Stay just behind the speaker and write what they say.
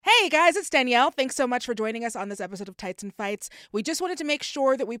Hey guys, it's Danielle. Thanks so much for joining us on this episode of Tights and Fights. We just wanted to make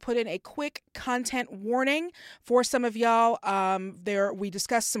sure that we put in a quick content warning for some of y'all. We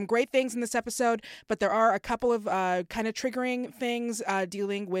discussed some great things in this episode, but there are a couple of kind of triggering things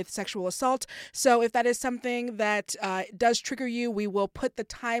dealing with sexual assault. So if that is something that does trigger you, we will put the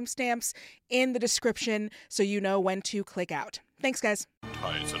timestamps in the description so you know when to click out. Thanks, guys.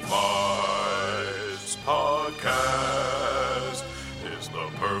 Tights and Fights Podcast is the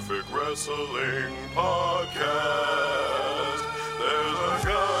perfect wrestling podcast. There's a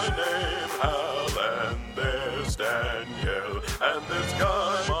guy named Hal and there's Danielle, and this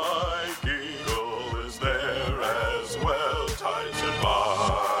guy Mike Eagle is there as well. Tights and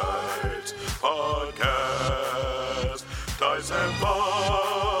Fights Podcast. Tights and Fights.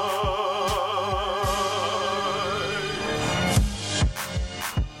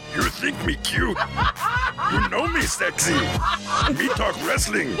 You think me cute? You know me sexy. Me talk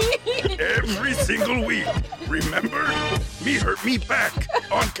wrestling every single week. Remember? Me hurt me back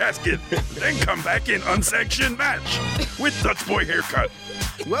on casket, then come back in unsanctioned match with Dutch Boy haircut.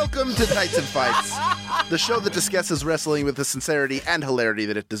 Welcome to Tights and Fights, the show that discusses wrestling with the sincerity and hilarity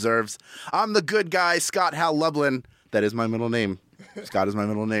that it deserves. I'm the good guy, Scott Hal Lublin. That is my middle name. Scott is my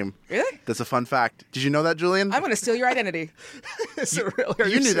middle name. Really? That's a fun fact. Did you know that, Julian? I'm going to steal your identity. Is it really? Are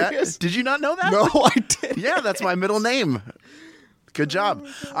you knew serious? that. Did you not know that? No, I didn't. Yeah, that's my middle name. Good job.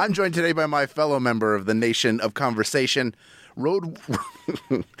 I'm joined today by my fellow member of the Nation of Conversation, Road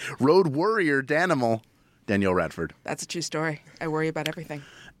Warrior Danimal, Danielle Radford. That's a true story. I worry about everything.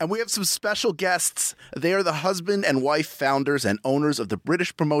 And we have some special guests. They are the husband and wife founders and owners of the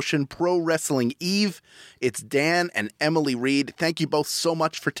British promotion Pro Wrestling Eve. It's Dan and Emily Reed. Thank you both so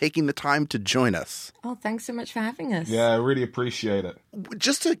much for taking the time to join us. Oh, thanks so much for having us. Yeah, I really appreciate it.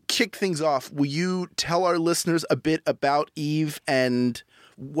 Just to kick things off, will you tell our listeners a bit about Eve and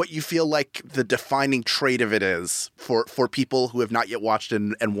what you feel like the defining trait of it is for people who have not yet watched it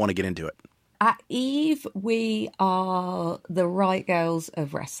and want to get into it? At Eve, we are the right girls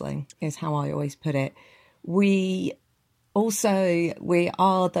of wrestling, is how I always put it. We are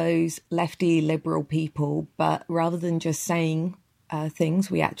those lefty liberal people, but rather than just saying things,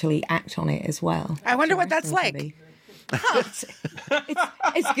 we actually act on it as well. I wonder what that's like. It's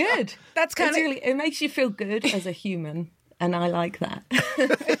good. That's kind of... it makes you feel good as a human, and I like that.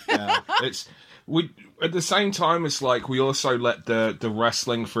 Yeah, at the same time, it's like we also let the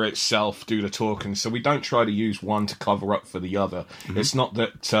wrestling for itself do the talking, so we don't try to use one to cover up for the other. Mm-hmm. It's not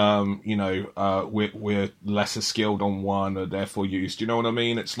that we're lesser skilled on one or therefore used. You know what I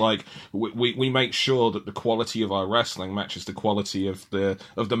mean? It's like we make sure that the quality of our wrestling matches the quality of the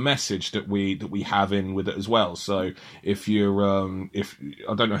message that we have in with it as well. So if you're if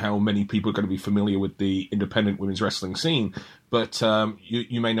I don't know how many people are going to be familiar with the independent women's wrestling scene, but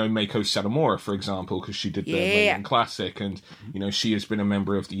you may know Meiko Satomura, for example, because she did the Maiden Classic, and she has been a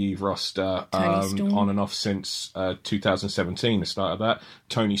member of the Eve roster on and off since 2017, the start of that.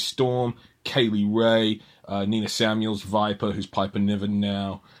 Toni Storm, Kaylee Ray, Nina Samuels, Viper, who's Piper Niven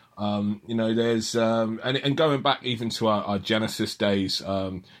now. There's and going back even to our Genesis days.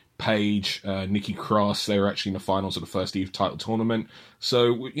 Paige, Nikki Cross, they were actually in the finals of the first Eve title tournament.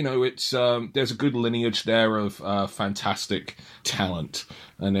 So, it's there's a good lineage there of fantastic talent.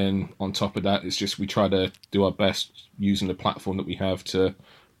 And then on top of that, it's just we try to do our best using the platform that we have to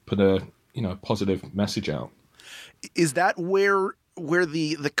put a positive message out. Is that where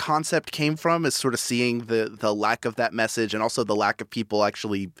the concept came from, is sort of seeing the lack of that message and also the lack of people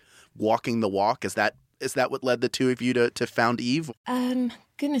actually walking the walk? Is that what led the two of you to found Eve?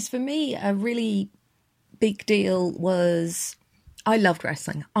 Goodness, for me, a really big deal was I loved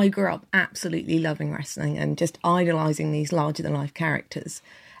wrestling. I grew up absolutely loving wrestling and just idolizing these larger-than-life characters.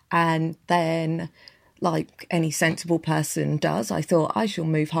 And then, like any sensible person does, I thought I shall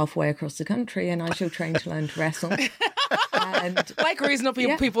move halfway across the country and I shall train to learn to wrestle. And like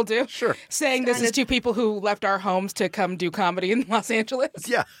reasonable people do. Sure. Saying this is two people who left our homes to come do comedy in Los Angeles.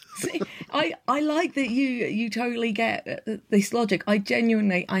 Yeah. See, I like that you totally get this logic.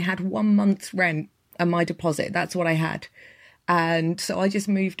 I had 1 month's rent and my deposit. That's what I had. And so I just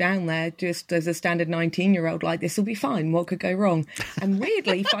moved down there just as a standard 19-year-old, like, this will be fine. What could go wrong? And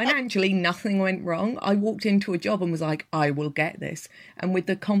weirdly, financially, nothing went wrong. I walked into a job and was like, I will get this. And with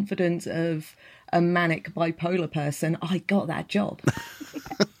the confidence of a manic bipolar person, I got that job.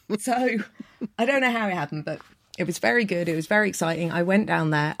 So I don't know how it happened, but it was very good. It was very exciting. I went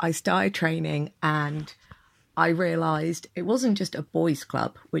down there, I started training, and I realised it wasn't just a boys'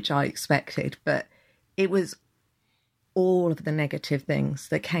 club, which I expected, but it was all of the negative things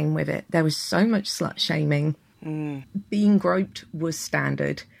that came with it. There was so much slut shaming. Being groped was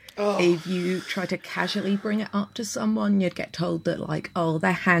standard. If you try to casually bring it up to someone, you'd get told that, like, oh,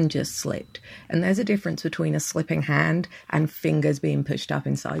 their hand just slipped. And there's a difference between a slipping hand and fingers being pushed up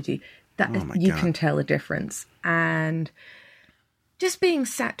inside you. You can tell a difference. And just being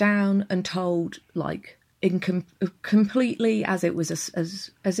sat down and told, like, completely as it was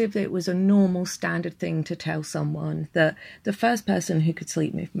as if it was a normal standard thing to tell someone, that the first person who could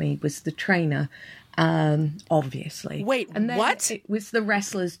sleep with me was the trainer. Obviously. Wait, and then what? It was the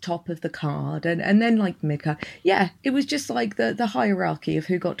wrestler's top of the card, and then like Mika. Yeah, it was just like the hierarchy of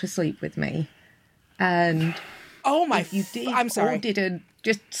who got to sleep with me. And Oh my! if you did I'm sorry. or didn't,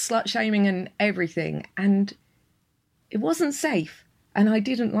 just slut shaming and everything, and it wasn't safe, and I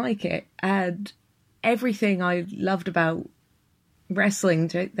didn't like it, and everything I loved about wrestling,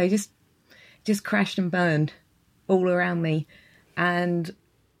 they just crashed and burned all around me, and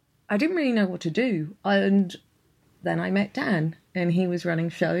I didn't really know what to do. And then I met Dan, and he was running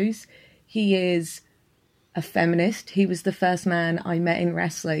shows. He is a feminist. He was the first man I met in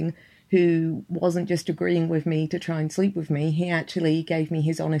wrestling who wasn't just agreeing with me to try and sleep with me. He actually gave me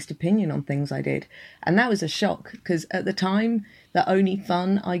his honest opinion on things I did. And that was a shock, because at the time, the only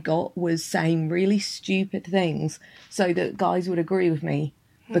fun I got was saying really stupid things so that guys would agree with me,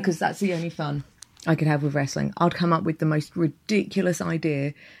 because that's the only fun I could have with wrestling. I'd come up with the most ridiculous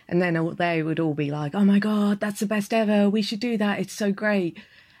idea, and then they would all be like, oh my God, that's the best ever. We should do that. It's so great.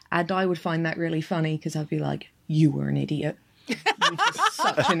 And I would find that really funny, because I'd be like, you were an idiot. You're just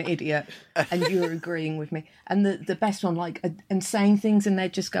such an idiot, and you're agreeing with me. And the best one, like, and saying things, and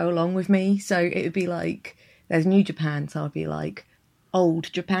they'd just go along with me. So it would be like, there's New Japan, so I'd be like,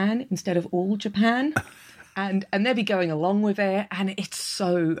 old Japan instead of all Japan, and they'd be going along with it, and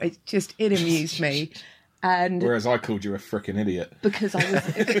it amused me. And Whereas I called you a frickin' idiot. because I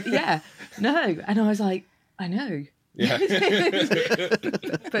was, and I was like, I know. Yeah.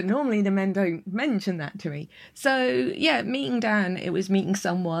 But normally the men don't mention that to me. So, yeah, meeting Dan, it was meeting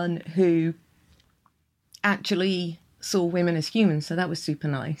someone who actually saw women as humans, so that was super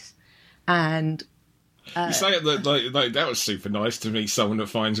nice. And You say it like that was super nice to meet someone that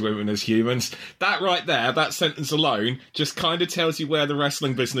finds women as humans. That right there, that sentence alone, just kind of tells you where the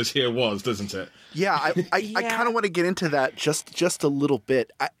wrestling business here was, doesn't it? Yeah, I kind of want to get into that just a little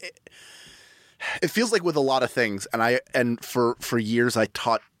bit. It feels like with a lot of things, and for years I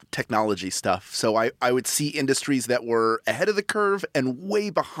taught technology stuff, so I would see industries that were ahead of the curve and way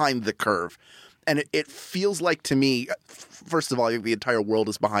behind the curve. And it feels like to me, first of all, the entire world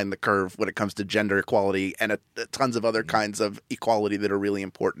is behind the curve when it comes to gender equality and tons of other kinds of equality that are really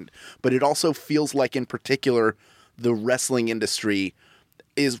important. But it also feels like, in particular, the wrestling industry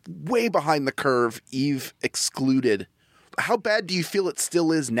is way behind the curve, Eve excluded. How bad do you feel it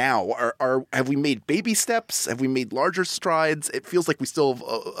still is now? Have we made baby steps? Have we made larger strides? It feels like we still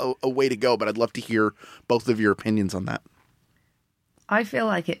have a way to go, but I'd love to hear both of your opinions on that. I feel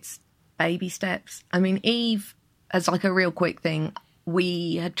like it's baby steps. I mean, Eve, as like a real quick thing,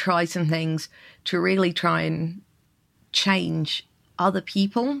 we had tried some things to really try and change other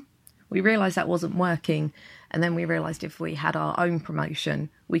people. We realised that wasn't working. And then we realised if we had our own promotion,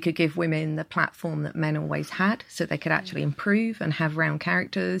 we could give women the platform that men always had, so they could actually improve and have round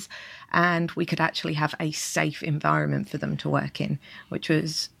characters. And we could actually have a safe environment for them to work in, which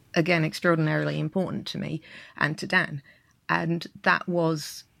was, again, extraordinarily important to me and to Dan. And that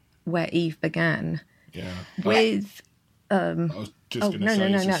was where Eve began. Yeah. With... I was just going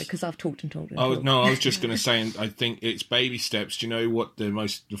to say... No, because I've talked and talked. I was just going to say, and I think it's baby steps. Do you know what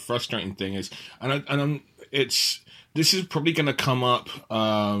the frustrating thing is? This is probably going to come up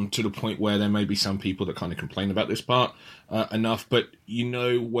to the point where there may be some people that kind of complain about this part enough, but you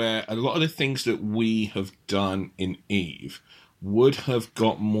know where a lot of the things that we have done in Eve would have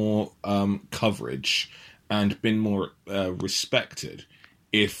got more coverage and been more respected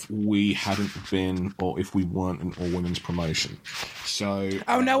if we hadn't been, or if we weren't an all-women's promotion. So,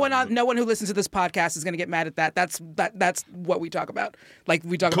 no one who listens to this podcast is going to get mad at that. That's what we talk about. Like,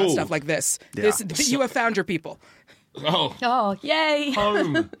 we talk about stuff like this. Yeah. You have found your people. Oh, yay!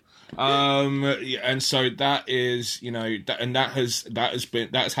 Home. And so that is, that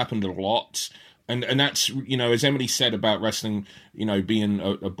has happened a lot. And that's, as Emily said about wrestling, being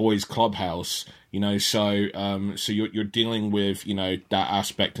a boys' clubhouse, so you're dealing with, that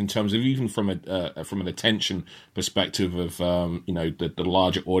aspect in terms of even from an attention perspective of, the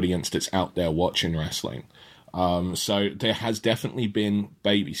larger audience that's out there watching wrestling. So there has definitely been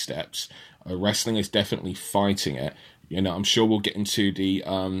baby steps. Wrestling is definitely fighting it. I'm sure we'll get into the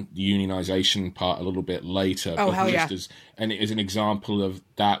unionization part a little bit later. Oh, hell yeah. And it is an example of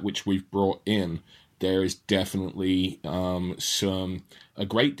that which we've brought in there is definitely a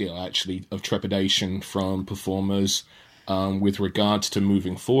great deal actually of trepidation from performers with regards to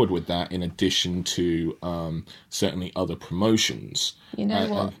moving forward with that, in addition to certainly other promotions. You know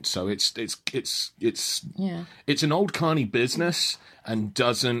what? So it's an old carny business, and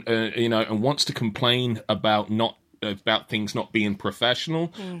doesn't and wants to complain about things not being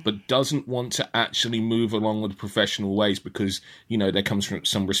professional, but doesn't want to actually move along with the professional ways, because there comes from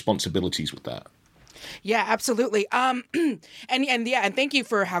some responsibilities with that. Yeah, absolutely. And thank you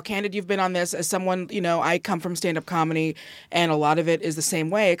for how candid you've been on this. As someone, I come from stand-up comedy, and a lot of it is the same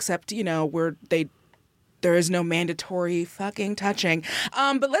way, except, there is no mandatory fucking touching.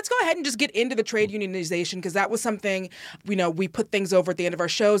 But let's go ahead and just get into the trade unionization, because that was something, we put things over at the end of our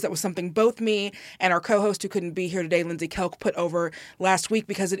shows. That was something both me and our co-host, who couldn't be here today, Lindsay Kelk, put over last week,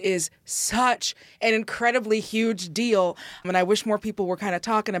 because it is such an incredibly huge deal. And I wish more people were kind of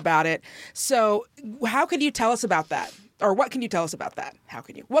talking about it. So how could you tell us about that? Or what can you tell us about that?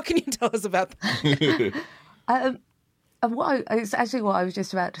 What can you tell us about that? It's actually what I was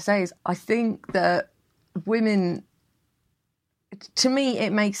just about to say is, I think that women, to me,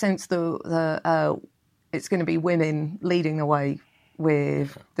 it makes sense that it's going to be women leading the way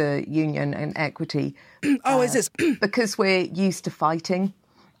with the union and equity. Is this? Because we're used to fighting,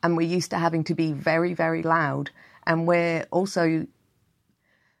 and we're used to having to be very, very loud, and we're also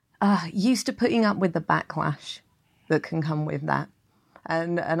used to putting up with the backlash that can come with that.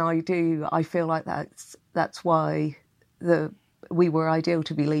 And I feel like that's why we were ideal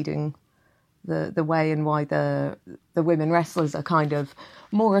to be leading the way, and why the women wrestlers are kind of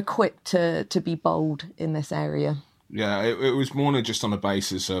more equipped to be bold in this area. Yeah, it was more than just on the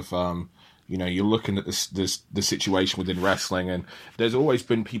basis of you're looking at the situation within wrestling, and there's always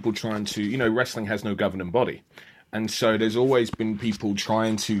been people trying to, wrestling has no governing body, and so there's always been people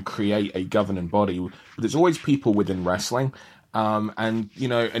trying to create a governing body. But there's always people within wrestling. And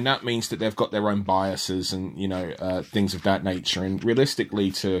that means that they've got their own biases and, things of that nature. And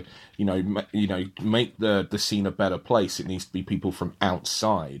realistically, to, make the scene a better place, it needs to be people from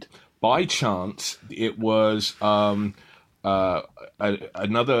outside. By chance, it was another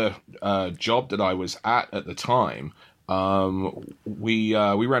job that I was at the time. We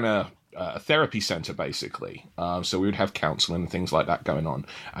ran a therapy center, basically. So we would have counseling and things like that going on.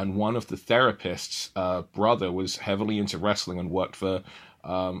 And one of the therapists' brother was heavily into wrestling and worked for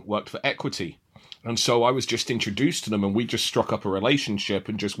Equity. And so I was just introduced to them, and we just struck up a relationship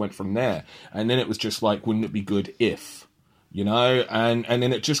and just went from there. And then it was just like, wouldn't it be good if, and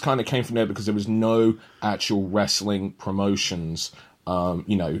then it just kind of came from there, because there was no actual wrestling promotions,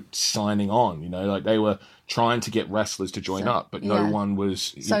 signing on, like they were trying to get wrestlers to join up, but no one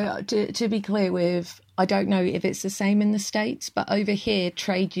was. So to be clear, I don't know if it's the same in the States, but over here,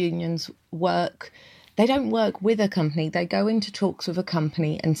 trade unions work. They don't work with a company. They go into talks with a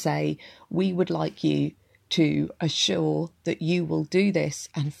company and say, we would like you to assure that you will do this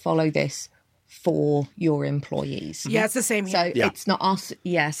and follow this for your employees. Yeah, it's the same here. So it's not us.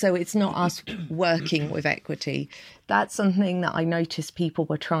 Yeah, so it's not us working with Equity. That's something that I noticed people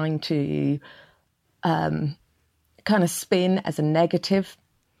were trying to kind of spin as a negative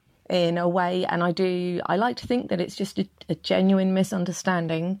in a way. And I like to think that it's just a genuine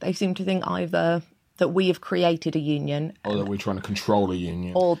misunderstanding. They seem to think either that we have created a union, or that we're trying to control a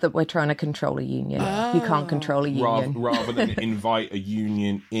union, or that we're trying to control a union. You can't control a union. Rather than invite a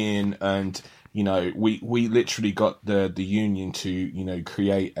union in, and we literally got the union to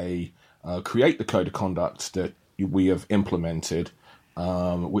create the code of conduct that we have implemented,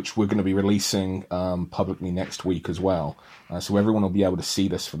 which we're going to be releasing publicly next week as well. So everyone will be able to see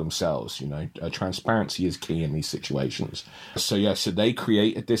this for themselves. Transparency is key in these situations. So they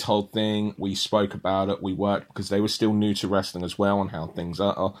created this whole thing. We spoke about it. We worked, because they were still new to wrestling as well, on how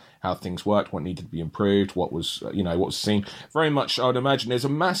things worked, what needed to be improved, what was seen. Very much, I would imagine there's a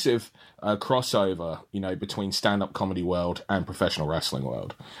massive crossover, between stand-up comedy world and professional wrestling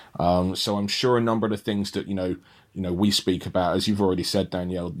world. So I'm sure a number of the things that, we speak about, as you've already said,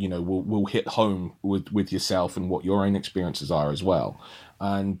 Danielle, will hit home with yourself and what your own experiences are as well.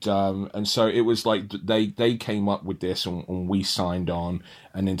 And so it was like they came up with this, and we signed on.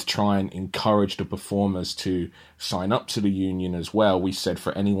 And then to try and encourage the performers to sign up to the union as well, we said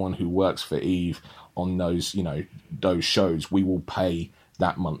for anyone who works for Eve on those shows, we will pay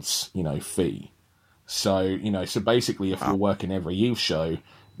that month's, fee. So, so basically if you're working every Eve show,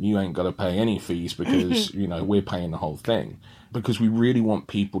 you ain't got to pay any fees, because, we're paying the whole thing, because we really want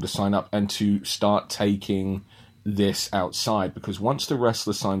people to sign up and to start taking this outside, because once the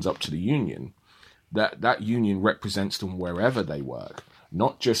wrestler signs up to the union, that union represents them wherever they work,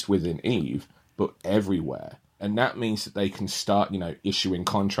 not just within Eve, but everywhere. And that means that they can start, issuing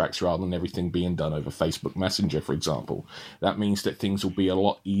contracts rather than everything being done over Facebook Messenger, for example. That means that things will be a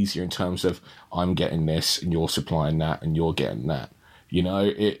lot easier in terms of, I'm getting this and you're supplying that and you're getting that.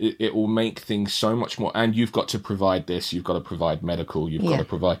 It will make things so much more. And you've got to provide this, you've got to provide medical, you've got to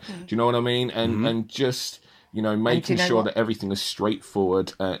provide. Do you know what I mean? And just, making sure that everything is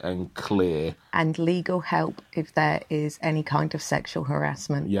straightforward and clear. And legal help if there is any kind of sexual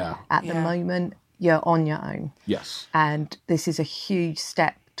harassment. Yeah. At the moment, you're on your own. Yes. And this is a huge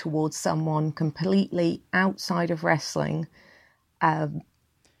step towards someone completely outside of wrestling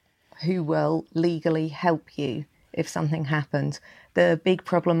who will legally help you if something happens. The big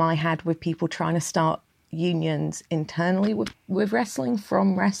problem I had with people trying to start unions internally with wrestling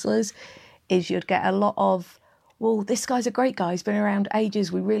from wrestlers is you'd get a lot of, well, this guy's a great guy, he's been around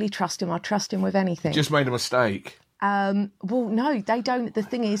ages, we really trust him, I trust him with anything. Just made a mistake. Well, no, they don't. The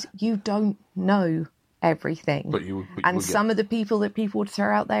thing is, you don't know everything. But you some of the people that people would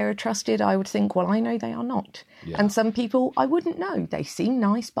throw out there are trusted, I would think, well, I know they are not. Yeah. And some people I wouldn't know. They seem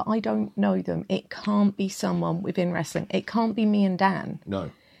nice, but I don't know them. It can't be someone within wrestling. It can't be me and Dan. No.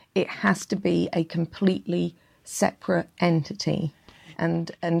 It has to be a completely separate entity.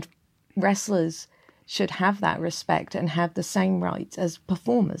 And wrestlers should have that respect and have the same rights as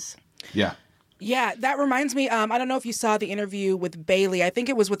performers. Yeah. Yeah, that reminds me, I don't know if you saw the interview with Bailey. I think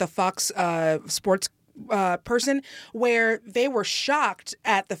it was with a Fox Sports person where they were shocked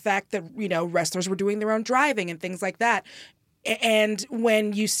at the fact that, wrestlers were doing their own driving and things like that. And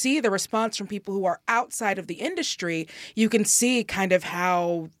when you see the response from people who are outside of the industry, you can see kind of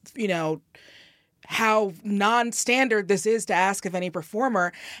how, how non-standard this is to ask of any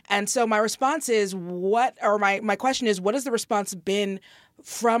performer. And so my response is my question is, what has the response been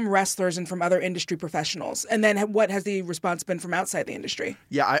from wrestlers and from other industry professionals? And then what has the response been from outside the industry?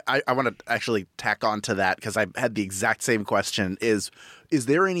 Yeah, I want to actually tack on to that because I had the exact same question. Is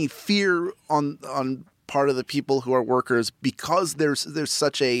there any fear on part of the people who are workers because there's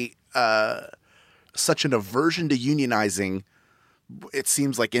such an aversion to unionizing? It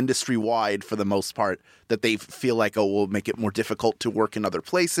seems like industry-wide for the most part that they feel like, we'll make it more difficult to work in other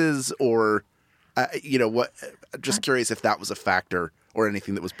places or, what? Just curious if that was a factor or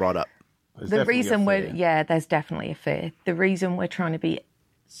anything that was brought up. The reason there's definitely a fear. The reason we're trying to be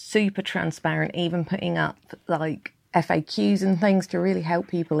super transparent, even putting up like FAQs and things to really help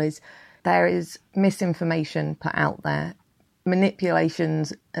people is there is misinformation put out there.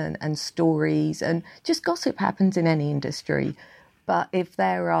 Manipulations and stories and just gossip happens in any industry. But if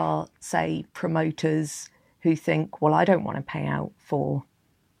there are, say, promoters who think, well, I don't want to pay out for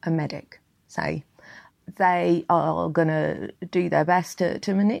a medic, say, they are going to do their best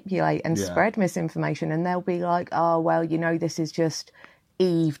to manipulate and spread misinformation. And they'll be like, oh, well, this is just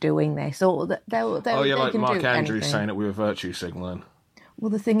Eve doing this. Or they'll like can Mark do Andrews anything. saying that we were virtue signaling.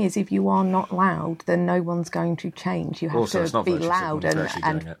 Well, the thing is, if you are not loud, then no one's going to change. You have to be loud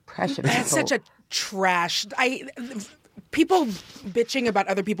and pressure people. That's such a trash... People bitching about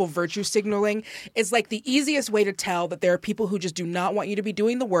other people virtue signaling is like the easiest way to tell that there are people who just do not want you to be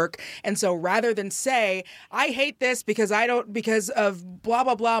doing the work. And so rather than say, I hate this because of blah,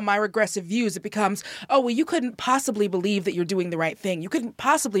 blah, blah, my regressive views, it becomes, oh, well, you couldn't possibly believe that you're doing the right thing. You couldn't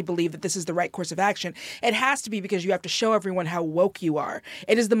possibly believe that this is the right course of action. It has to be because you have to show everyone how woke you are.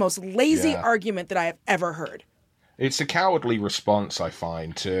 It is the most lazy argument that I have ever heard. It's a cowardly response, I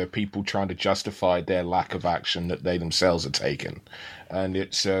find, to people trying to justify their lack of action that they themselves are taking. And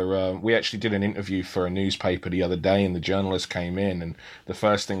it's we actually did an interview for a newspaper the other day, and the journalist came in, and the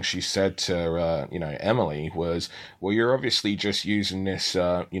first thing she said to Emily was, "Well, you're obviously just using this,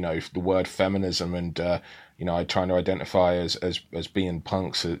 the word feminism and." Trying to identify as being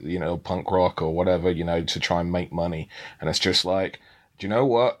punks, punk rock or whatever, to try and make money. And it's just like, do you know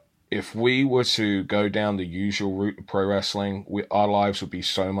what? If we were to go down the usual route of pro wrestling, our lives would be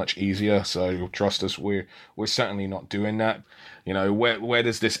so much easier. So trust us, we're certainly not doing that. Where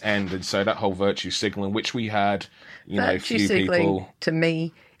does this end? And so that whole virtue signaling, which we had, virtue few signaling people. To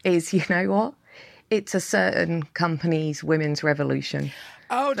me is, what? It's a certain company's women's revolution.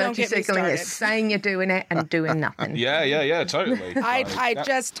 Oh, don't virtue get me signaling started. is saying you're doing it and doing nothing. Yeah, totally.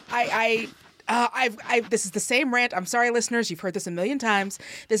 This is the same rant. I'm sorry, listeners. You've heard this a million times.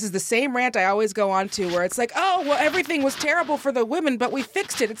 This is the same rant I always go on to where it's like, oh, well, everything was terrible for the women, but we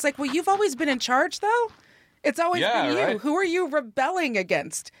fixed it. It's like, well, you've always been in charge, though. It's always been you. Right? Who are you rebelling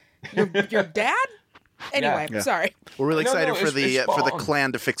against? Your dad? Anyway, sorry. We're really excited for the on.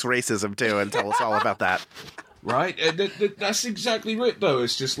 Klan to fix racism, too, and tell us all about that. Right? That's exactly it, though.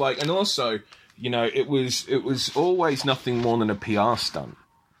 It's just like, and also, it was always nothing more than a PR stunt.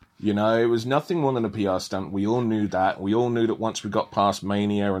 You know, it was nothing more than a PR stunt. We all knew that. We all knew that once we got past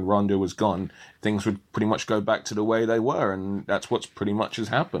Mania and Ronda was gone, things would pretty much go back to the way they were, and that's what's pretty much has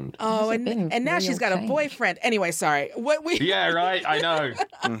happened. Oh, and now she's got a boyfriend. Anyway, sorry. Yeah, right. I know.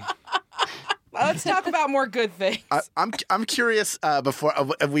 Let's talk about more good things. I'm curious. Before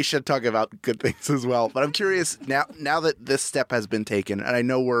we should talk about good things as well, but I'm curious now that this step has been taken, and I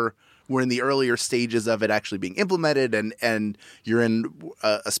know we're in the earlier stages of it actually being implemented, and you're in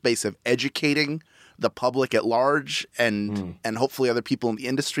a space of educating the public at large and hopefully other people in the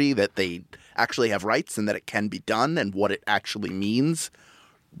industry that they actually have rights and that it can be done and what it actually means.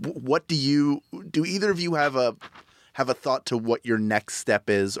 What do either of you have a thought to what your next step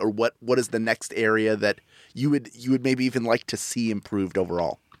is, or what is the next area that you would maybe even like to see improved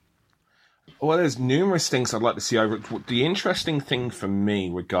overall? Well, there's numerous things I'd like to see over. The interesting thing for me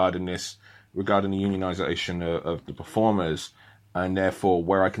regarding the unionization of the performers, and therefore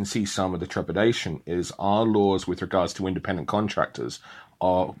where I can see some of the trepidation, is our laws with regards to independent contractors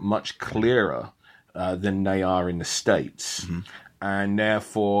are much clearer than they are in the States. Mm-hmm. And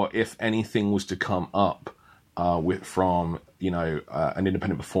therefore, if anything was to come up from an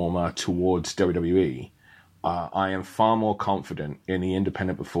independent performer towards WWE, I am far more confident in the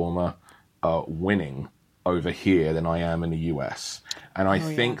independent performer winning over here than I am in the US. And I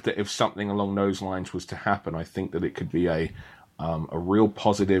think that if something along those lines was to happen, I think that it could be a real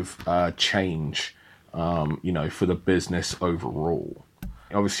positive change, for the business overall.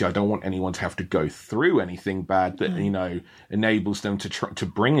 Obviously, I don't want anyone to have to go through anything bad that, enables them to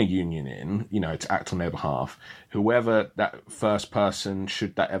bring a union in, to act on their behalf. Whoever that first person,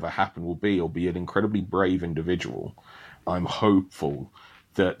 should that ever happen, will be an incredibly brave individual. I'm hopeful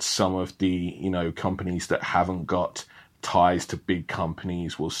that some of the, companies that haven't got ties to big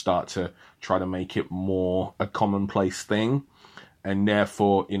companies will start to try to make it more a commonplace thing. And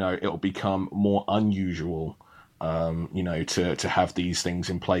therefore, it'll become more unusual, to have these things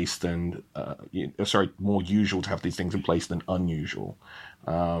in place than, more usual to have these things in place than unusual.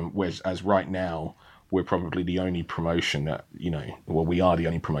 Whereas right now, we're probably the only promotion that, we are the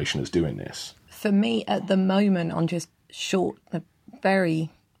only promotion that's doing this. For me, at the moment, on just very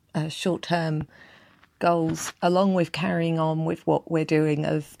short-term goals, along with carrying on with what we're doing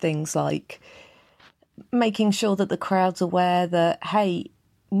of things like making sure that the crowd's aware that, hey,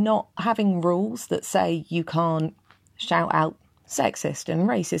 not having rules that say you can't shout out sexist and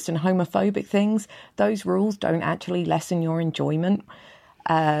racist and homophobic things, those rules don't actually lessen your enjoyment.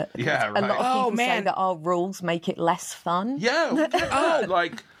 Yeah, right. A lot of people say that our rules make it less fun. Yeah.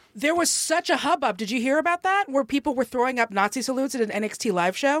 There was such a hubbub. Did you hear about that? Where people were throwing up Nazi salutes at an NXT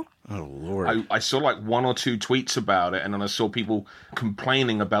live show? Oh, Lord. I saw one or two tweets about it, and then I saw people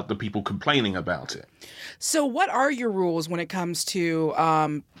complaining about the people complaining about it. So what are your rules when it comes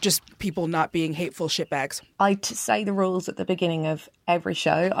to just people not being hateful shitbags? I say the rules at the beginning of every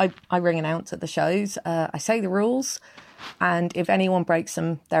show. I ring announce at the shows. I say the rules, and if anyone breaks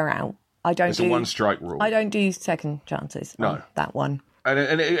them, they're out. It's a one-strike rule. I don't do second chances on that one.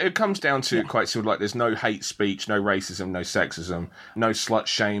 And it comes down to quite simple, there's no hate speech, no racism, no sexism, no slut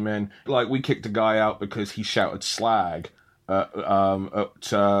shaming. We kicked a guy out because he shouted slag at one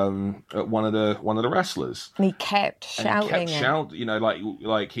of the wrestlers. And he kept shouting. He shouted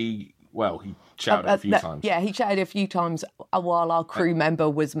a few times. Yeah, he shouted a few times while our crew member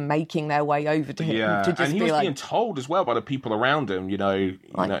was making their way over to him. To just and he was being told as well by the people around him,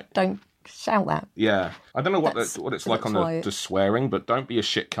 don't shout that. Yeah. I don't know what it's like on the swearing, but don't be a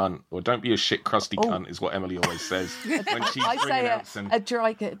shit cunt, or don't be a shit crusty cunt is what Emily always says when she's a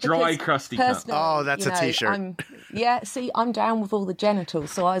dry crusty cunt. Oh, that's a t-shirt. I'm down with all the genitals,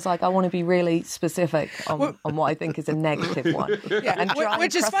 so I was like, I want to be really specific on what I think is a negative one. Yeah, and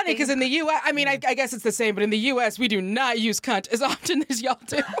which is funny because in the U.S., I mean, I guess it's the same, but in the U.S., we do not use cunt as often as y'all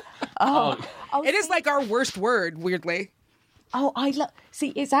do. It is like our worst word, weirdly. Oh, it's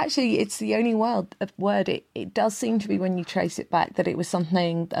the only word. It does seem to be, when you trace it back, that it was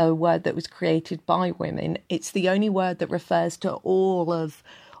a word that was created by women. It's the only word that refers to all of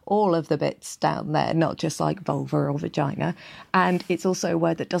the bits down there, not just like vulva or vagina. And it's also a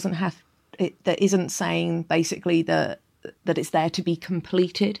word that that isn't saying basically that it's there to be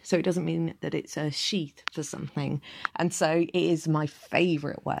completed. So it doesn't mean that it's a sheath for something. And so it is my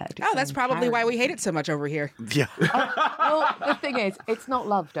favourite word. Oh, that's probably why we hate it so much over here. Yeah. Well, the thing is, it's not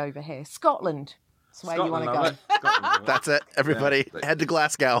loved over here. Scotland. That's where you want to go. That's it. Everybody, head to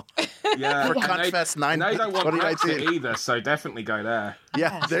Glasgow. Yeah. For Cuntfest 2019. They don't want Brexit either, so definitely go there.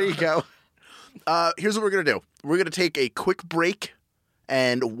 Yeah, there you go. Here's what we're going to do. We're going to take a quick break.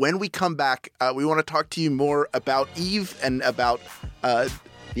 And when we come back, we want to talk to you more about Eve and about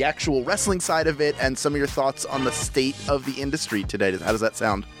the actual wrestling side of it and some of your thoughts on the state of the industry today. How does that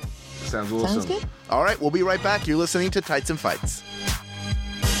sound? Sounds awesome. Sounds good. All right, we'll be right back. You're listening to Tights and Fights.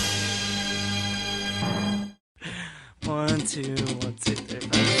 1, 2, 1, 2, 3, 4.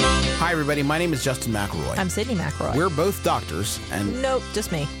 Hi, everybody. My name is Justin McElroy. I'm Sydney McElroy. We're both doctors, and Nope,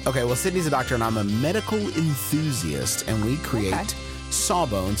 just me. okay, well, Sydney's a doctor, and I'm a medical enthusiast, and we create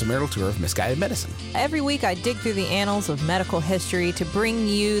Sawbones, a marital tour of misguided medicine. Every week I dig through the annals of medical history to bring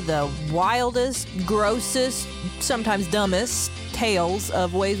you the wildest, grossest, sometimes dumbest tales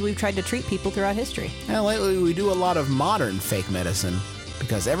of ways we've tried to treat people throughout history. And lately, we do a lot of modern fake medicine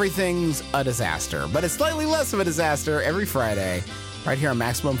because everything's a disaster, but it's slightly less of a disaster every Friday, right here on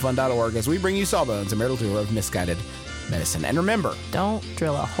MaximumFun.org, as we bring you Sawbones, a marital tour of misguided medicine. And remember, Don't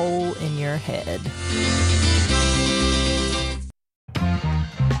drill a hole in your head.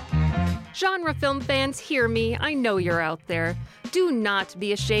 Genre film fans, hear me. I know you're out there. Do not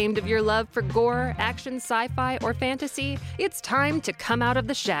be ashamed of your love for gore, action, sci-fi, or fantasy. It's time to come out of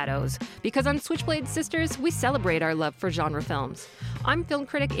the shadows, because on Switchblade Sisters, we celebrate our love for genre films. I'm film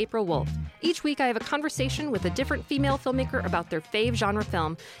critic April Wolf. Each week I have a conversation with a different female filmmaker about their fave genre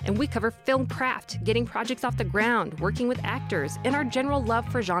film, and we cover film craft, getting projects off the ground, working with actors, and our general love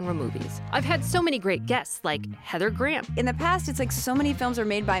for genre movies. I've had so many great guests, like Heather Graham. In the past, it's like so many films are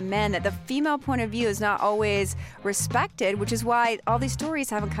made by men that the female point of view is not always respected, which is why all these stories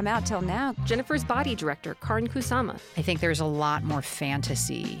haven't come out till now. Jennifer's Body director, Karin Kusama. I think there's a lot more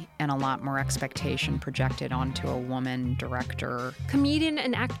fantasy and a lot more expectation projected onto a woman director. Comedian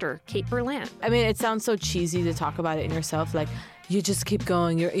and actor, Kate Berlant. I mean, it sounds so cheesy to talk about it in yourself, like, you just keep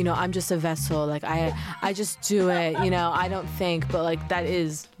going, I'm just a vessel, like, I just do it, I don't think, but, like, that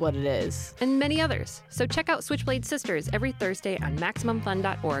is what it is. And many others. So check out Switchblade Sisters every Thursday on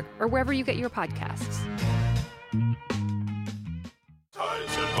MaximumFun.org or wherever you get your podcasts.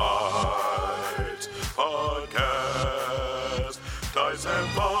 Tights and Fights Podcast. Tights and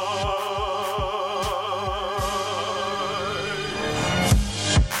Fights.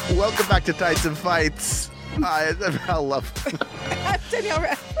 Welcome back to Tights and Fights. I love Danielle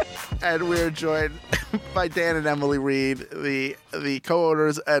Red. And we're joined by Dan and Emily Reed, the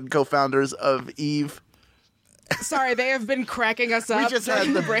co-owners and co-founders of Eve. Sorry, they have been cracking us up. We just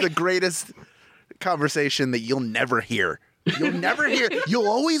had the greatest conversation that you'll never hear. You'll never hear. You'll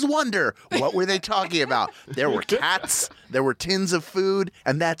always wonder, what were they talking about? There were cats, there were tins of food,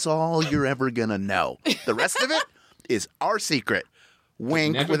 and that's all you're ever going to know. The rest of it is our secret.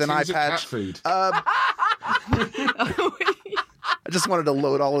 Wink Never with an eye tins of cat patch. food. I just wanted to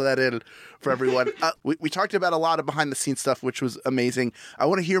load all of that in for everyone. We talked about a lot of behind-the-scenes stuff, which was amazing. I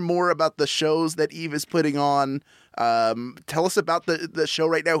want to hear more about the shows that Eve is putting on. Tell us about the show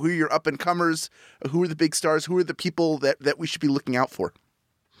right now. Who are your up-and-comers? Who are the big stars? Who are the people that we should be looking out for?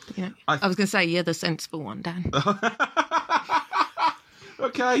 Yeah. I was going to say, you're the sensible one, Dan.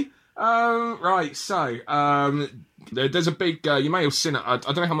 Okay. Right. So, there's a big. You may have seen it. I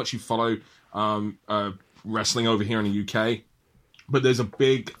don't know how much you follow wrestling over here in the UK, but there's a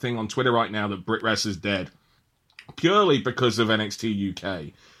big thing on Twitter right now that Brit Wrestler's dead, purely because of NXT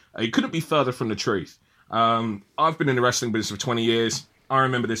UK. It couldn't be further from the truth. I've been in the wrestling business for 20 years. I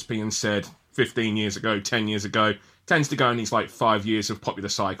remember this being said 15 years ago, 10 years ago. Tends to go in these like 5 years of popular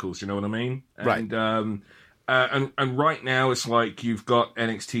cycles. You know what I mean? Right. And right now it's like you've got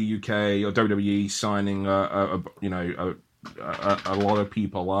NXT UK or WWE signing a lot of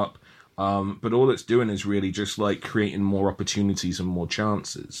people up, but all it's doing is really just like creating more opportunities and more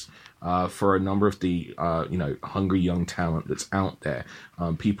chances for a number of the hungry young talent that's out there.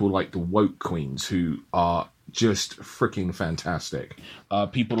 People like the Woke Queens, who are just freaking fantastic.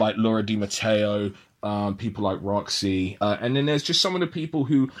 People like Laura Di Matteo. People like Roxy, and then there's just some of the people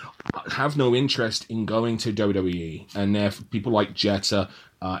who have no interest in going to WWE, and there are people like Jetta,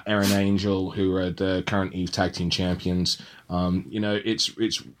 Aaron Angel, who are the current Eve Tag Team Champions.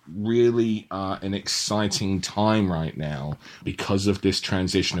 It's really an exciting time right now because of this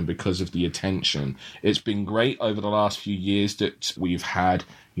transition and because of the attention. It's been great over the last few years that we've had,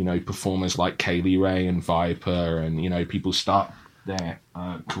 performers like Kaylee Ray and Viper, and people start their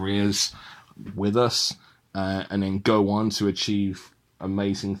careers with us and then go on to achieve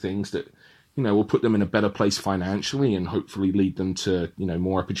amazing things that will put them in a better place financially and hopefully lead them to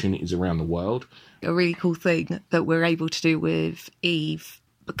more opportunities around the world. A really cool thing that we're able to do with Eve,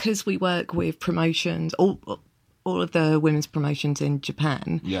 because we work with promotions, all of the women's promotions in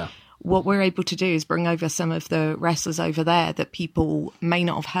Japan. Yeah. What we're able to do is bring over some of the wrestlers over there that people may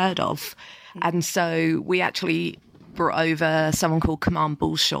not have heard of. And so we actually brought over someone called Command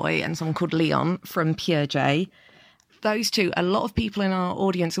Bolshoi and someone called Leon from Pure J. those two, a lot of people in our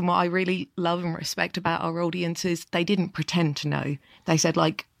audience, and what I really love and respect about our audience is they didn't pretend to know. They said,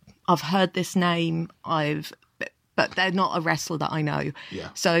 like, I've heard this name, but they're not a wrestler that I know. Yeah.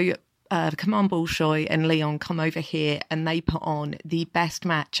 So Kaman Bolshoi and Leon come over here and they put on the best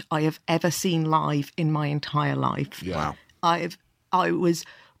match I have ever seen live in my entire life. Yeah. Wow. I was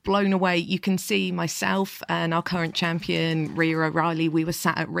blown away. You can see myself and our current champion, Rhea O'Reilly, we were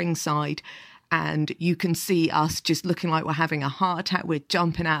sat at ringside, and you can see us just looking like we're having a heart attack. We're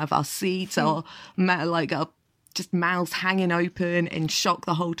jumping out of our seats, our just mouths hanging open in shock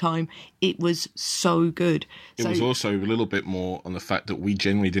the whole time. It was so good. It was also a little bit more on the fact that we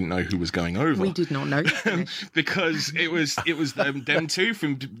genuinely didn't know who was going over. We did not know. Because it was them two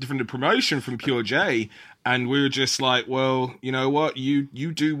from the promotion from Pure J, and we were just like, well, you know what, you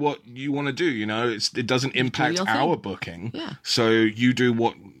do what you want to do, you know, it doesn't impact our booking. Yeah. So you do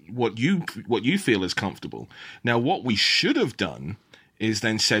what you feel is comfortable. Now, what we should have done is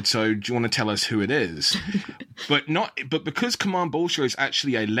then said, so do you want to tell us who it is? But because Kaman Bolshoi is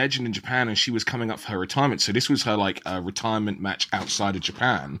actually a legend in Japan and she was coming up for her retirement, so this was her like a retirement match outside of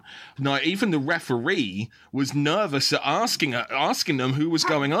Japan. Now, even the referee was nervous at asking them who was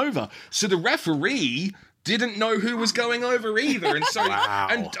going over. So the referee didn't know who was going over either, and so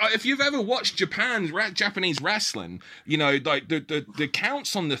and if you've ever watched Japanese wrestling, you know, like the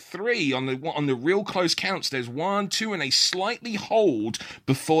counts on the three on the real close counts, there's 1, 2, and they slightly hold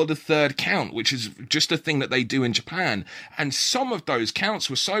before the third count, which is just a thing that they do in Japan. And some of those counts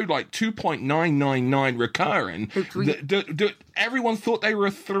were so like 2.999 recurring that everyone thought they were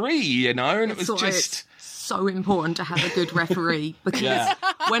a 3, you know, and it was just so important to have a good referee, because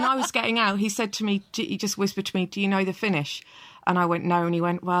when I was getting out, he said to me, he just whispered to me, do you know the finish? And I went, no. And he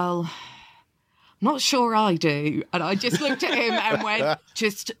went, well, I'm not sure I do. And I just looked at him and went,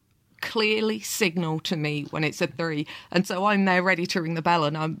 just clearly signal to me when it's a 3. And so I'm there ready to ring the bell,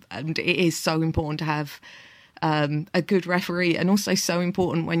 and it is so important to have a good referee, and also so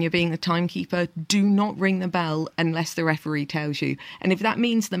important when you're being the timekeeper. Do not ring the bell unless the referee tells you. And if that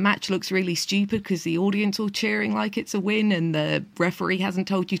means the match looks really stupid because the audience all cheering like it's a win and the referee hasn't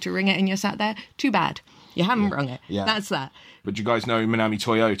told you to ring it and you're sat there, too bad. You haven't rung it. Yeah. That's that. But you guys know Manami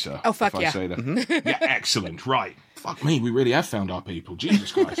Toyota? Oh, fuck if yeah. I say that. Yeah, excellent. Right. Fuck me, we really have found our people.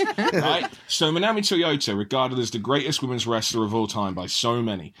 Jesus Christ. Right? So Manami Toyota, regarded as the greatest women's wrestler of all time by so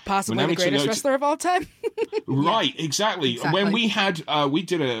many. Possibly Manami the greatest Toyota, wrestler of all time. Right, exactly. When we had,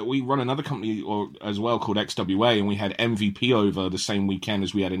 we run another company as well called XWA, and we had MVP over the same weekend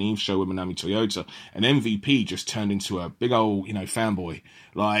as we had an Eve show with Manami Toyota, and MVP just turned into a big old, fanboy.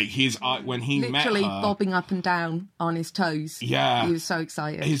 Like his when he literally met her, bobbing up and down on his toes. Yeah, he was so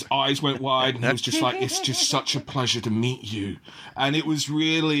excited. His eyes went wide, and he was just like, "It's just such a pleasure to meet you." And it was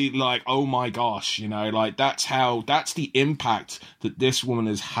really like, "Oh my gosh," like that's the impact that this woman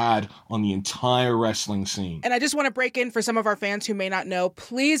has had on the entire wrestling scene. And I just want to break in for some of our fans who may not know,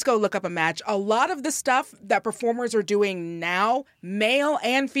 please go look up a match. A lot of the stuff that performers are doing now, male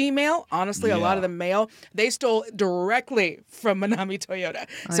and female, honestly, a lot of them male, they stole directly from Manami Toyota.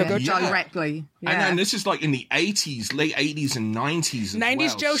 So go check directly. Yeah. And this is like in the 80s, late 80s and 90s.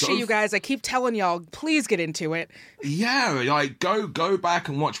 90s Joshi, you guys. I keep telling y'all, please get into it. Yeah, like go back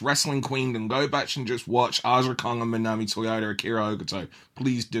and watch Wrestling Queen, and go back and just watch Azra Kong and Manami Toyota, Akira Hokuto.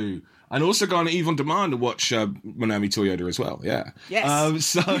 Please do. And also go on Eve on Demand to watch Manami Toyota as well. Yeah. Yes.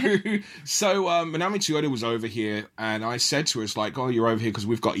 So Manami Toyota was over here, and I said to her, "It's like, oh, you're over here because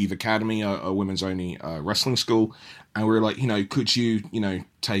we've got Eve Academy, a women's only wrestling school." And we were like, could you,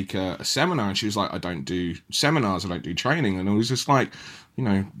 take a seminar? And she was like, I don't do seminars, I don't do training. And I was just like,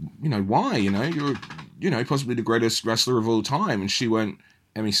 why? You're, possibly the greatest wrestler of all time. And she went,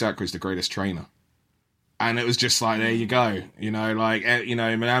 Emi Sakura's the greatest trainer. And it was just like, there you go. Manami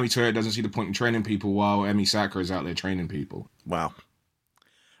Toyota doesn't see the point in training people while Emi Sakura's out there training people. Wow.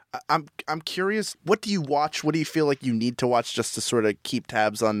 I'm curious, what do you watch? What do you feel like you need to watch just to sort of keep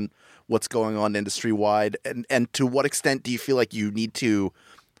tabs on what's going on industry-wide? And to what extent do you feel like you need to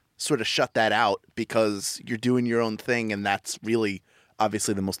sort of shut that out because you're doing your own thing and that's really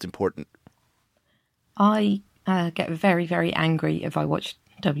obviously the most important? I get very, very angry if I watch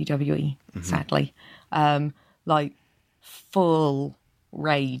WWE, sadly. Like full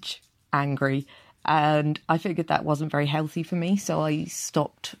rage angry. And I figured that wasn't very healthy for me, so I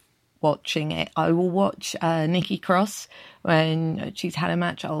stopped watching it. I will watch Nikki Cross when she's had a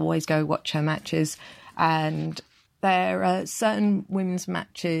match. I'll always go watch her matches. And there are certain women's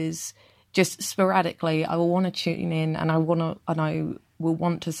matches, just sporadically, I will want to tune in and I will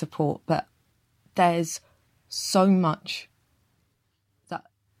want to support. But there's so much that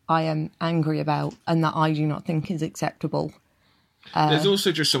I am angry about and that I do not think is acceptable. There's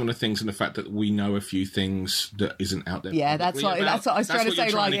also just some of the things in the fact that we know a few things that isn't out there. Yeah, that's what I was trying to say.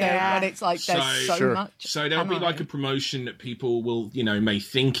 Like, when it's like there's so much. So there'll be like a promotion that people will, may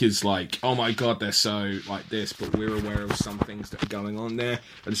think is like, oh my god, they're so like this, but we're aware of some things that are going on there,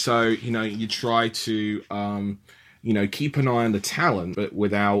 and so you try to, keep an eye on the talent, but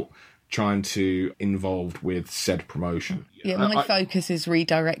without trying to involved with said promotion. Yeah, my focus is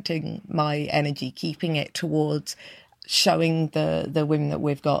redirecting my energy, keeping it towards showing the women that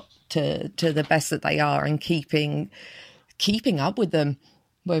we've got to the best that they are, and keeping up with them,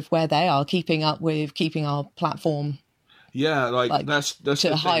 with where they are, keeping our platform. Yeah, like that's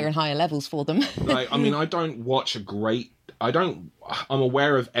to higher and higher levels for them. Like, I mean, I don't watch I'm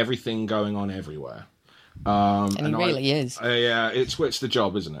aware of everything going on everywhere. And it really is. Yeah, it's the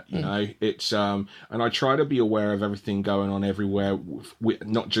job, isn't it? You know, it's and I try to be aware of everything going on everywhere,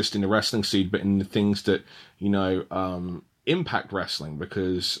 not just in the wrestling scene, but in the things that impact wrestling.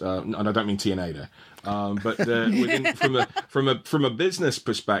 Because and I don't mean TNA there, but from a business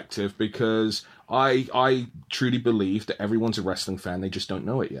perspective, because I truly believe that everyone's a wrestling fan, they just don't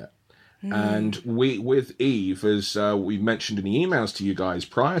know it yet. And with Eve, as we mentioned in the emails to you guys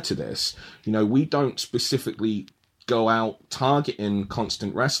prior to this, we don't specifically go out targeting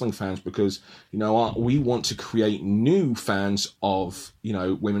constant wrestling fans because, we want to create new fans of,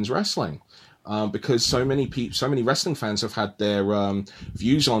 women's wrestling. Because so many wrestling fans have had their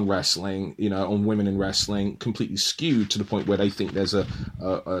views on wrestling, on women in wrestling completely skewed to the point where they think there's a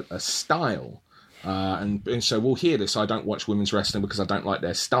style. And so we'll hear this. I don't watch women's wrestling because I don't like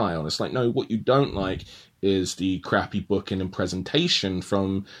their style. And it's like, no, what you don't like is the crappy booking and presentation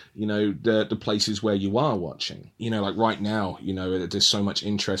from, the places where you are watching. Like right now, there's so much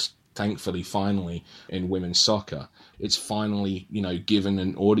interest, thankfully, finally, in women's soccer. It's finally, given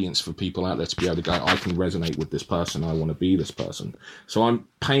an audience for people out there to be able to go, I can resonate with this person. I want to be this person. So I'm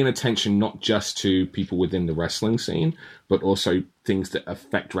paying attention not just to people within the wrestling scene, but also things that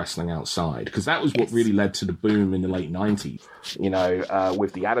affect wrestling outside. Because that was what really led to the boom in the late 90s,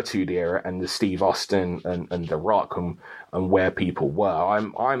 with the Attitude Era and the Steve Austin and The Rock and where people were.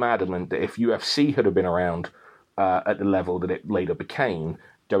 I'm adamant that if UFC had been around at the level that it later became,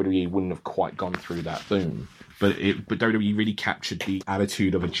 WWE wouldn't have quite gone through that boom. But WWE really captured the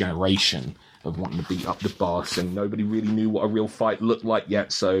attitude of a generation of wanting to beat up the boss, and nobody really knew what a real fight looked like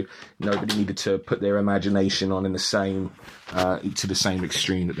yet, so nobody needed to put their imagination on in the same to the same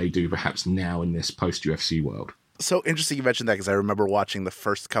extreme that they do perhaps now in this post-UFC world. So interesting you mentioned that, because I remember watching the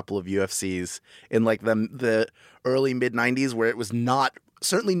first couple of UFCs in like the early mid-90s, where it was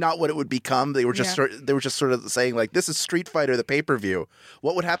certainly not what it would become. They were just sort of saying, like, this is Street Fighter, the pay-per-view.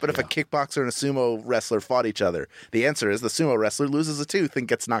 What would happen if a kickboxer and a sumo wrestler fought each other? The answer is the sumo wrestler loses a tooth and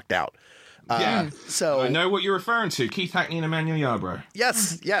gets knocked out. So I know what you're referring to. Keith Hackney and Emmanuel Yarbrough.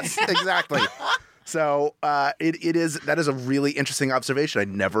 Yes, exactly. So that is a really interesting observation. I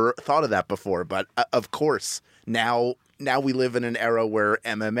never thought of that before, but of course, now we live in an era where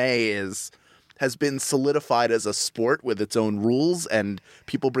MMA has been solidified as a sport with its own rules and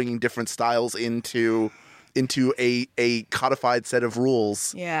people bringing different styles into a codified set of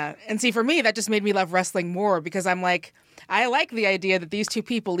rules. Yeah. And see, for me, that just made me love wrestling more, because I'm like, I like the idea that these two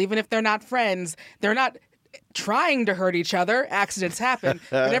people, even if they're not friends, they're not trying to hurt each other. Accidents happen,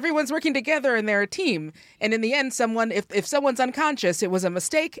 but everyone's working together and they're a team. And in the end, if someone's unconscious, it was a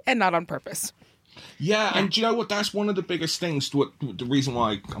mistake and not on purpose. Yeah, and do you know what? That's one of the biggest things. The reason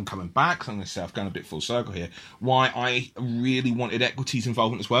why I'm coming back on this, I've gone a bit full circle here. Why I really wanted Equity's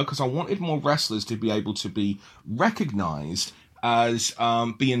involvement as well, because I wanted more wrestlers to be able to be recognised as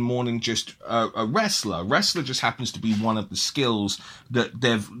being more than just a wrestler. Wrestler just happens to be one of the skills that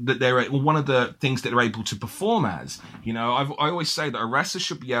they're one of the things that they're able to perform as. I always say that a wrestler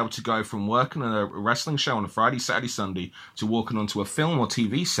should be able to go from working on a wrestling show on a Friday, Saturday, Sunday to walking onto a film or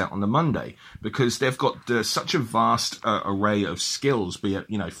TV set on the Monday, because they've got such a vast array of skills, be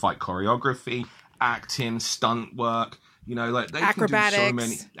it fight choreography, acting, stunt work. They acrobatics. Can do so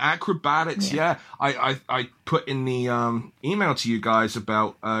many acrobatics. Yeah. I put in the email to you guys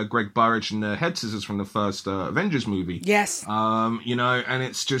about Greg Burridge and the head scissors from the first Avengers movie. Yes. And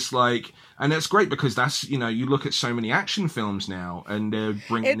it's just like, and it's great because that's, you look at so many action films now, and they're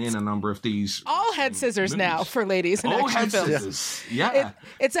bringing in a number of these all head scissors movies now for ladies in all action head films. Scissors. Yeah.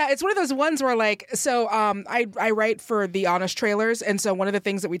 It's one of those ones where I write for the Honest Trailers, and so one of the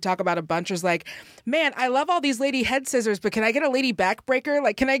things that we talk about a bunch is like, man, I love all these lady head scissors, but can I get a lady backbreaker?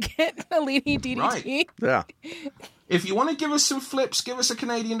 Like, can I get a lady DDT? Right. Yeah. If you want to give us some flips, give us a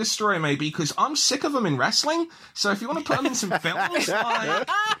Canadian Destroyer, maybe, because I'm sick of them in wrestling. So if you want to put them in some films, like,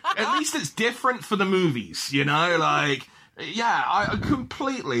 at least it's different for the movies, you know? Like, yeah, I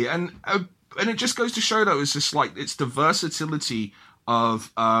completely. And it just goes to show, though, it's just like, it's the versatility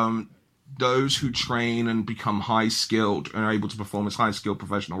of those who train and become high-skilled and are able to perform as high-skilled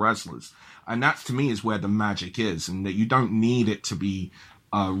professional wrestlers. And that, to me, is where the magic is, and that you don't need it to be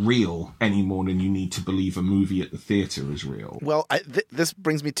real any more than you need to believe a movie at the theater is real. Well, this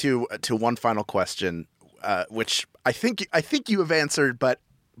brings me to one final question, which I think you have answered, but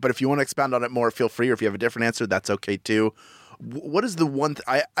if you want to expound on it more, feel free. Or if you have a different answer, that's okay too. What is the one?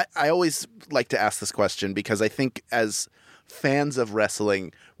 I always like to ask this question because I think as fans of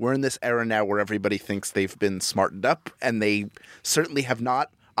wrestling, we're in this era now where everybody thinks they've been smartened up, and they certainly have not.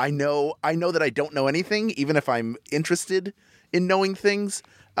 I know that I don't know anything, even if I'm interested in knowing things,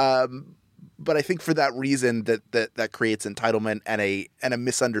 but I think for that reason that creates entitlement and a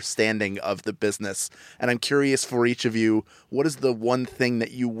misunderstanding of the business. And I'm curious for each of you, what is the one thing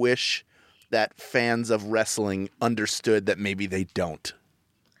that you wish that fans of wrestling understood that maybe they don't?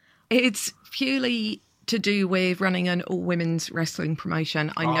 It's purely to do with running an all-women's wrestling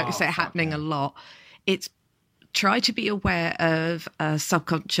promotion. I notice it happening a lot. It's try to be aware of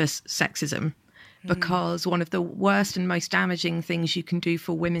subconscious sexism. Because one of the worst and most damaging things you can do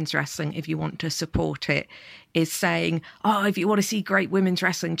for women's wrestling, if you want to support it, is saying, oh, if you want to see great women's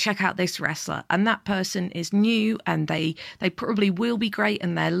wrestling, check out this wrestler. And that person is new and they probably will be great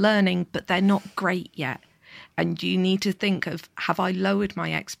and they're learning, but they're not great yet. And you need to think of, have I lowered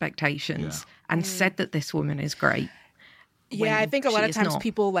my expectations and said that this woman is great? Yeah, I think a lot of times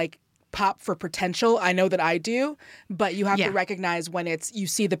people like pop for potential. I know that I do, but you have to recognize when it's you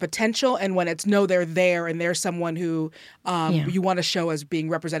see the potential and when it's no, they're there and they're someone who you want to show as being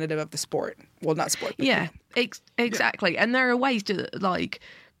representative of the sport. Well, not sport. But exactly. And there are ways to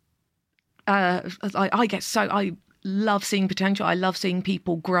I love seeing potential. I love seeing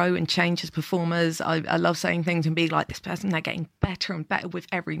people grow and change as performers. I love saying things and being like, this person, they're getting better and better with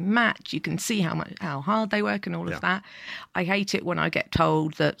every match. You can see how hard they work and all of that. I hate it when I get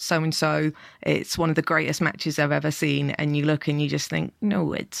told that so-and-so, it's one of the greatest matches I've ever seen, and you look and you just think,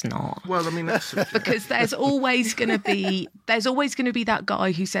 no, it's not. Well, I mean, that's... because there's always going to be that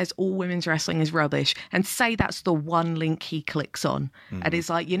guy who says all women's wrestling is rubbish, and say that's the one link he clicks on. And it's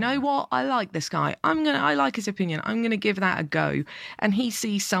like, you know what? I like this guy. I like his opinion. I'm going to give that a go. And he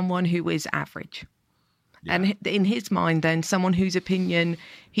sees someone who is average. Yeah. And in his mind, then, someone whose opinion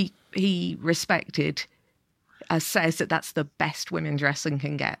he respected says that that's the best women's wrestling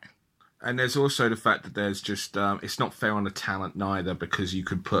can get. And there's also the fact that there's just, it's not fair on the talent neither, because you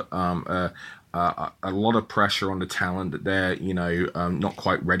could put a lot of pressure on the talent that they're, not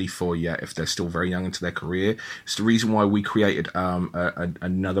quite ready for yet if they're still very young into their career. It's the reason why we created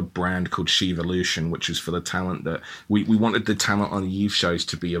another brand called She-Evolution, which is for the talent that we wanted the talent on the youth shows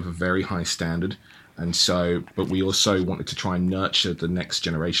to be of a very high standard. And so, but we also wanted to try and nurture the next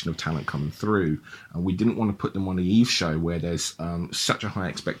generation of talent coming through. And we didn't want to put them on a youth show where there's such a high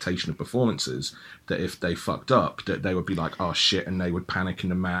expectation of performances that if they fucked up, that they would be like, oh shit, and they would panic in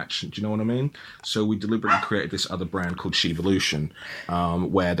the match. Do you know what I mean? So we deliberately created this other brand called She-Evolution,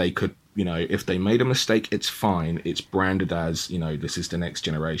 where they could, if they made a mistake, it's fine. It's branded as, this is the next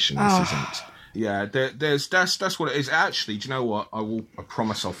generation. This isn't. Yeah, that's what it is. Actually, do you know what? I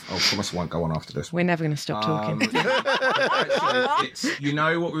promise I won't go on after this. We're never going to stop talking. Actually, it's,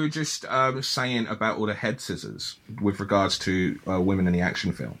 what we were just saying about all the head scissors with regards to women in the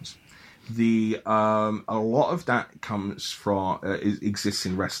action films. A lot of that comes from exists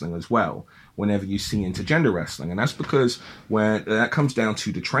in wrestling as well. Whenever you see intergender wrestling, and that's because when that comes down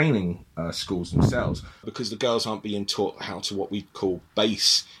to the training schools themselves, because the girls aren't being taught how to what we call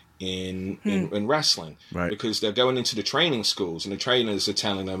base in wrestling, right? Because they're going into the training schools and the trainers are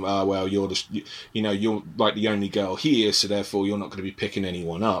telling them, oh, well, you're like the only girl here, so therefore you're not going to be picking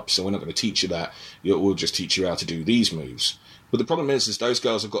anyone up, so we're not going to teach you that. We'll just teach you how to do these moves. But the problem is those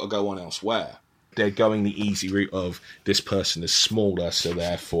girls have got to go on elsewhere. They're going the easy route of this person is smaller, so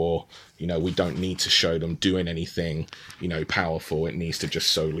therefore, we don't need to show them doing anything, powerful. It needs to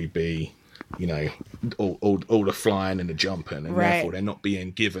just solely be, all the flying and the jumping, and therefore they're not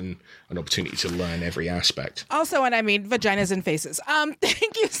being given an opportunity to learn every aspect. Also, and I mean, vaginas and faces.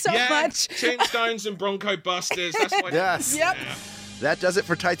 Thank you so much. Tombstones and Bronco Busters. That's what. Yes. Yep. Yeah. That does it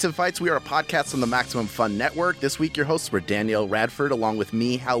for Tights and Fights. We are a podcast on the Maximum Fun Network. This week, your hosts were Danielle Radford, along with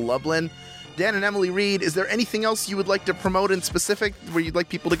me, Hal Lublin. Dan and Emily Reed, is there anything else you would like to promote in specific where you'd like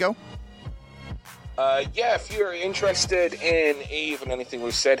people to go? If you're interested in Eve and anything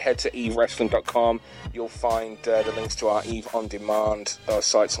we've said, head to evewrestling.com. You'll find the links to our Eve On Demand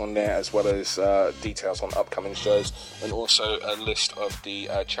sites on there, as well as details on upcoming shows, and also a list of the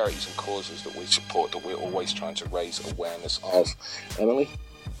charities and causes that we support, that we're always trying to raise awareness of. Emily?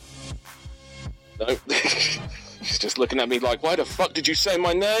 No? She's just looking at me like, why the fuck did you say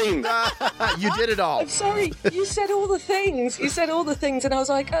my name? You did it all. I'm sorry. You said all the things. And I was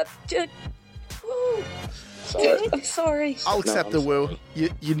like, woo. Sorry. I'm sorry. I'll accept the woo.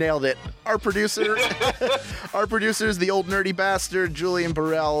 You nailed it. Our producer, is the old nerdy bastard, Julian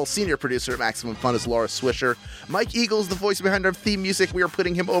Burrell. Senior producer at Maximum Fun is Laura Swisher. Mike Eagles, the voice behind our theme music. We are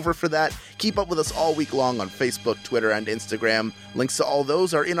putting him over for that. Keep up with us all week long on Facebook, Twitter, and Instagram. Links to all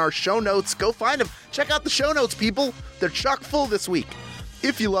those are in our show notes. Go find them. Check out the show notes, people. They're chock full this week.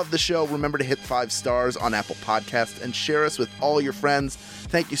 If you love the show, remember to hit 5 stars on Apple Podcasts and share us with all your friends.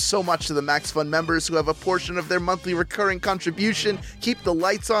 Thank you so much to the Max Fun members who have a portion of their monthly recurring contribution. Keep the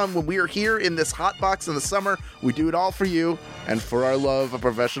lights on when we are here in this hot box in the summer. We do it all for you and for our love of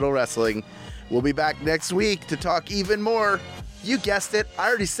professional wrestling. We'll be back next week to talk even more. You guessed it. I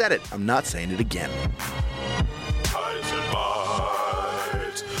already said it. I'm not saying it again. Tights and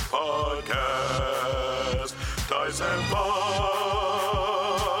Fights Podcast. Tights and Fights.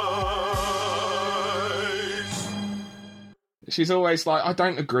 She's always like, I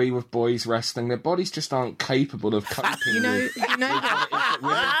don't agree with boys wrestling. Their bodies just aren't capable of coping. You know what? Women's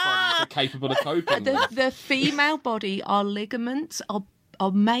bodies are capable of coping. The female body, our ligaments are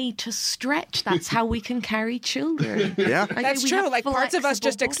made to stretch. That's how we can carry children. Yeah. Okay, That's true. Like parts of us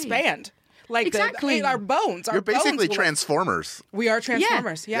just flexible bodies. expand. Like Exactly. our bones. You're basically bones Transformers. We are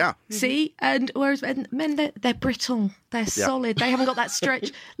Transformers. Yeah. See, and whereas men, they're brittle, they're solid, they haven't got that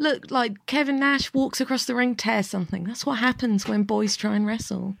stretch. Look, like Kevin Nash walks across the ring, tears something. That's what happens when boys try and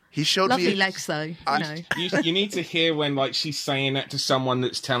wrestle. He showed Lovely me legs, though. You need to hear when like she's saying that to someone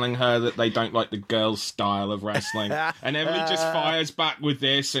that's telling her that they don't like the girls' style of wrestling, and Emily just fires back with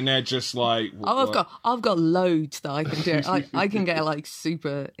this, and they're just like, Oh, I've got loads that I can do. I can get like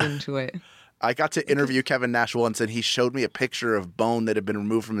super into it. I got to interview Kevin Nash once, and he showed me a picture of bone that had been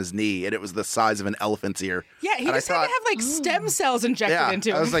removed from his knee, and it was the size of an elephant's ear. Yeah, he just had to have like stem cells injected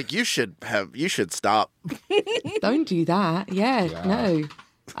into him. I was like, you should stop. Don't do that. Yeah. No.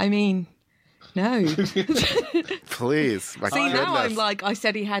 I mean, no. Please. My See, goodness. now I'm like, I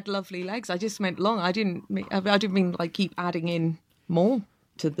said he had lovely legs. I just meant long. I didn't mean like keep adding in more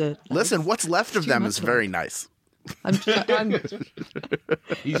to the legs. Listen, what's left of them is very nice.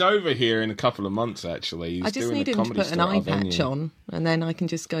 He's over here in a couple of months. Actually, he's I just doing need a him to comedy put an store eye at our patch venue. on, and then I can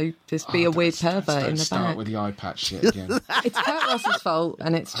just be a weird pervert in the Start back. with the eye patch shit again. It's Kurt Russell's fault,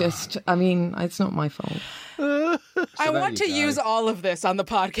 and it's just, I mean, it's not my fault. I want to use all of this on the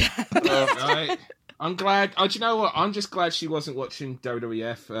podcast. Right. I'm glad. Do you know what? I'm just glad she wasn't watching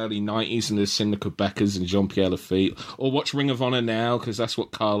WWF early 90s and the Cynical Beckers and Jean-Pierre Lafitte, or watch Ring of Honor now, because that's what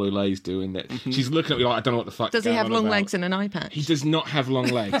Carl Ouellet's doing. That She's looking at me like, I don't know what the fuck. Does he have long about. legs and an eye patch? He does not have long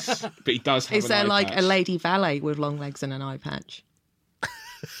legs, but he does have Is an there eye like patch. a lady valet with long legs and an eye patch?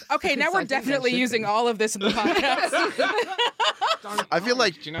 Okay, now I we're think there definitely should using be. all of this in the podcast. I feel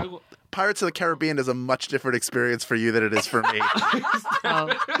like Do you know what? Pirates of the Caribbean is a much different experience for you than it is for me.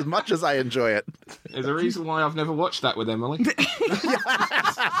 As much as I enjoy it. There's a reason why I've never watched that with Emily.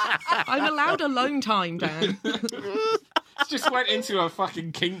 I'm allowed alone time, Dan. Just went into a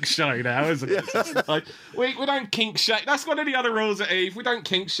fucking kink show now, isn't it? It's like, we don't kink shame. That's one of the other rules at Eve. We don't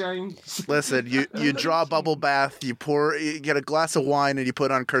kink shame. Listen, you draw a bubble bath, you get a glass of wine, and you put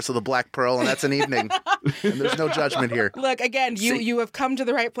on Curse of the Black Pearl, and that's an evening. And there's no judgment here. Look, again, you have come to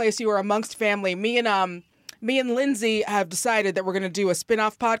the right place. You are amongst family. Me and Lindsay have decided that we're going to do a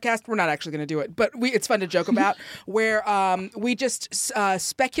spin-off podcast. We're not actually going to do it, but it's fun to joke about, where we just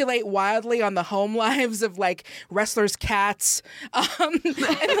speculate wildly on the home lives of like wrestlers' cats and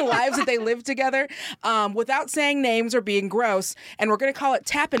the lives that they live together without saying names or being gross. And we're going to call it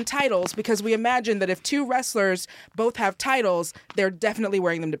Tappin' Titles, because we imagine that if two wrestlers both have titles, they're definitely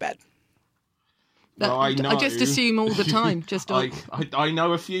wearing them to bed. Well, I know. I just assume all the time. I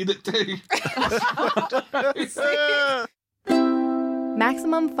know a few that do.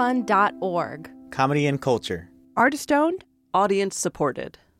 MaximumFun.org. Comedy and culture. Artist owned, audience supported.